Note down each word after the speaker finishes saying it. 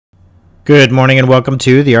Good morning and welcome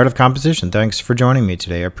to The Art of Composition. Thanks for joining me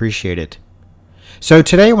today. I appreciate it. So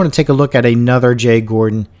today I want to take a look at another Jay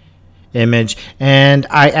Gordan image, and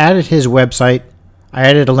I added his website. I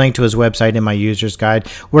added a link to his website in my user's guide.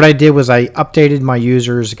 What I did was I updated my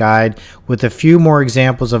user's guide with a few more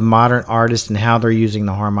examples of modern artists and how they're using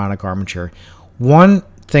the harmonic armature. One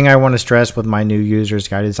thing I want to stress with my new user's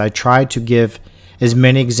guide is I tried to give as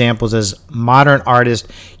many examples as modern artists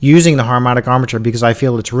using the harmonic armature because I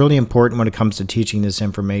feel it's really important when it comes to teaching this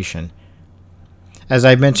information. As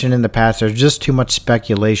I mentioned in the past, there's just too much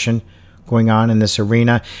speculation going on in this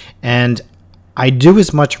arena, and I do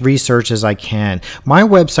as much research as I can. My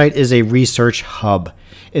website is a research hub.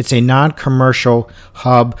 It's a non-commercial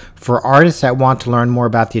hub for artists that want to learn more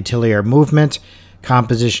about the atelier movement,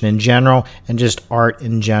 composition in general, and just art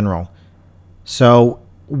in general. So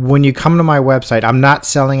when you come to my website, I'm not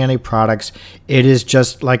selling any products. It is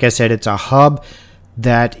just, like I said, it's a hub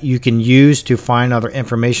that you can use to find other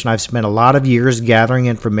information. I've spent a lot of years gathering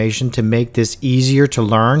information to make this easier to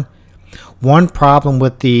learn. One problem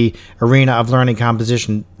with the arena of learning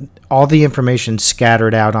composition, all the information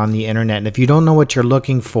scattered out on the internet. And if you don't know what you're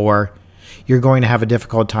looking for, you're going to have a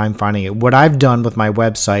difficult time finding it. What I've done with my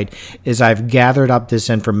website is I've gathered up this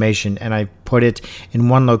information and I've put it in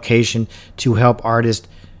one location to help artists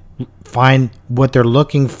find what they're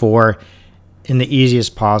looking for in the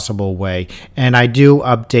easiest possible way. And I do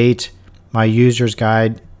update my user's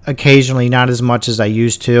guide occasionally, not as much as I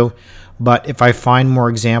used to, but if I find more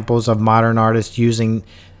examples of modern artists using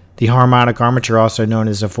the harmonic armature, also known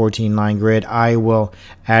as a 14-line grid, I will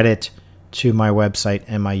add it to my website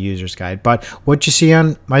and my user's guide. But what you see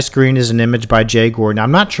on my screen is an image by Jay Gordan.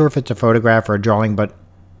 I'm not sure if it's a photograph or a drawing, but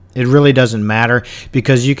it really doesn't matter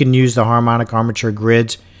because you can use the harmonic armature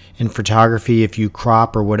grids in photography if you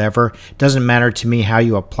crop or whatever. It doesn't matter to me how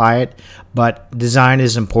you apply it, but design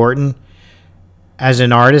is important. As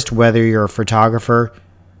an artist, whether you're a photographer,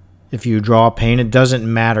 if you draw, paint, it doesn't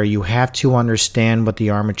matter. You have to understand what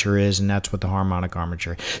the armature is, and that's what the harmonic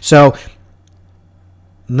armature. So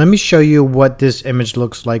let me show you what this image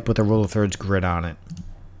looks like with a rule of thirds grid on it.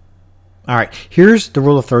 All right, here's the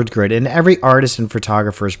rule of thirds grid, and every artist and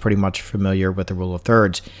photographer is pretty much familiar with the rule of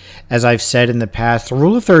thirds. As I've said in the past, the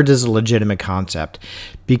rule of thirds is a legitimate concept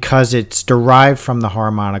because it's derived from the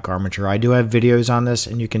harmonic armature. I do have videos on this,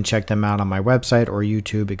 and you can check them out on my website or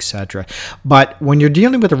YouTube, etc. But when you're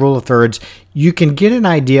dealing with the rule of thirds, you can get an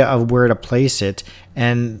idea of where to place it,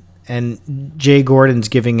 and Jay Gordan's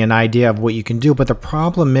giving an idea of what you can do. But the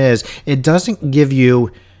problem is it doesn't give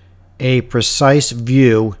you a precise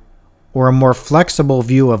view or a more flexible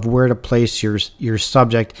view of where to place your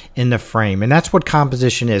subject in the frame. And that's what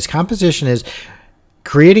composition is. Composition is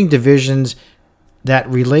creating divisions that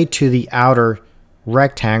relate to the outer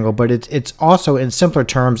rectangle, but it's also, in simpler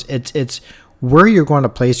terms, it's where you're going to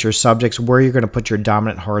place your subjects, where you're going to put your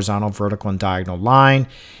dominant horizontal, vertical, and diagonal line.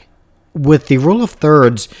 With the rule of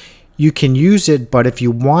thirds, you can use it, but if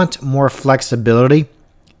you want more flexibility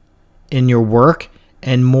in your work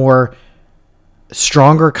and more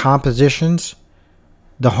stronger compositions,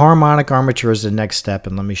 the harmonic armature is the next step,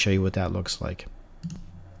 and let me show you what that looks like.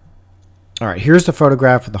 All right, here's the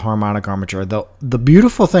photograph of the harmonic armature. The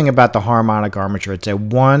beautiful thing about the harmonic armature, it's a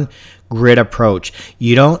one grid approach.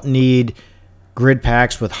 You don't need grid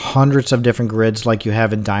packs with hundreds of different grids like you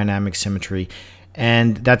have in dynamic symmetry.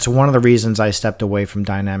 And that's one of the reasons I stepped away from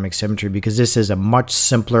dynamic symmetry, because this is a much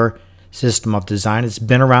simpler system of design. It's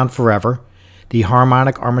been around forever. The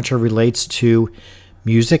harmonic armature relates to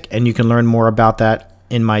music, and you can learn more about that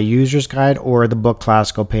in my user's guide or the book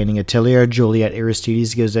Classical Painting Atelier. Juliet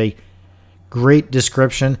Aristides gives a great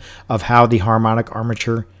description of how the harmonic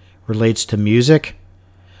armature relates to music.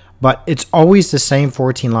 But it's always the same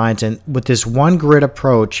 14 lines, and with this one grid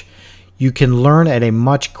approach, you can learn at a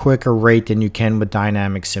much quicker rate than you can with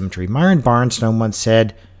dynamic symmetry. Myron Barnstone once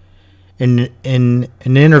said in an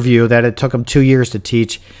interview that it took him 2 years to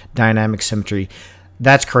teach dynamic symmetry.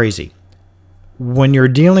 That's crazy. When you're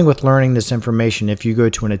dealing with learning this information, if you go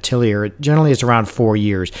to an atelier, generally it's around 4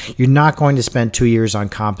 years. You're not going to spend 2 years on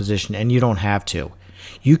composition, and you don't have to.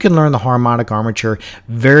 You can learn the harmonic armature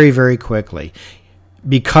very, very quickly.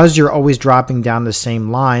 Because you're always dropping down the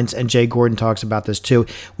same lines, and Jay Gordan talks about this too,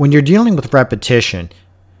 when you're dealing with repetition,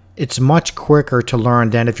 it's much quicker to learn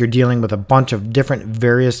than if you're dealing with a bunch of different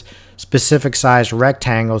various specific sized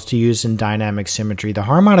rectangles to use in dynamic symmetry. The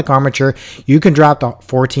harmonic armature, you can drop the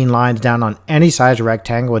 14 lines down on any size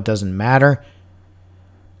rectangle. It doesn't matter.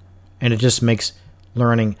 And it just makes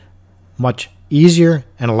learning much easier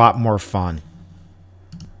and a lot more fun.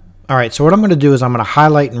 All right, so what I'm going to do is I'm going to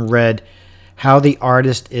highlight in red how the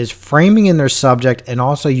artist is framing in their subject and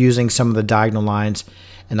also using some of the diagonal lines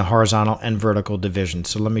in the horizontal and vertical division.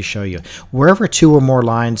 So let me show you. Wherever two or more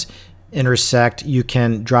lines intersect, you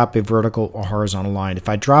can drop a vertical or horizontal line. If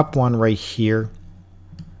I drop one right here,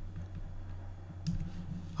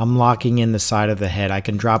 I'm locking in the side of the head. I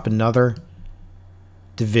can drop another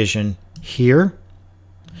division here.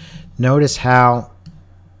 Notice how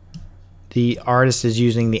the artist is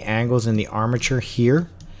using the angles in the armature here.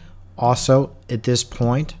 Also at this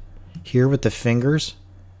point here with the fingers.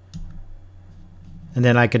 And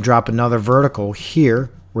then I can drop another vertical here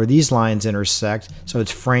where these lines intersect. So it's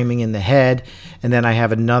framing in the head. And then I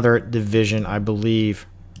have another division, I believe,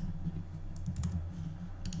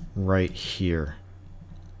 right here.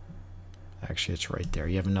 Actually, it's right there.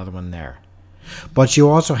 You have another one there. But you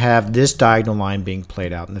also have this diagonal line being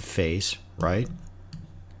played out in the face, right?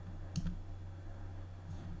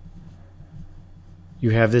 You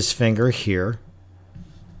have this finger here.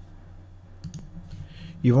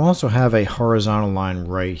 You also have a horizontal line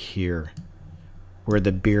right here where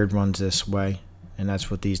the beard runs this way, and that's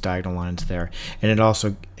what these diagonal lines there. And it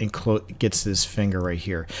also gets this finger right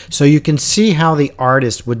here. So you can see how the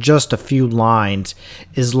artist, with just a few lines,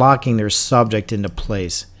 is locking their subject into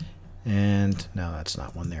place. And no, that's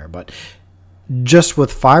not one there, but just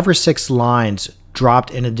with 5 or 6 lines dropped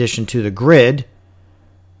in addition to the grid,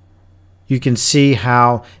 you can see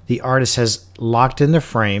how the artist has locked in the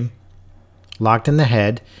frame, locked in the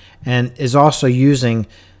head, and is also using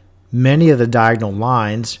many of the diagonal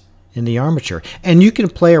lines in the armature. And you can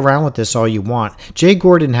play around with this all you want. Jay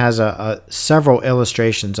Gordan has several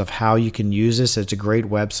illustrations of how you can use this. It's a great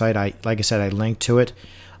website. Like I said, I linked to it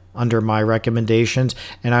under my recommendations,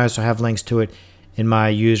 and I also have links to it in my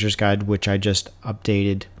user's guide, which I just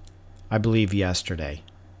updated, I believe, yesterday.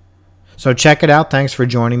 So check it out. Thanks for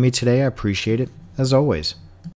joining me today. I appreciate it, as always.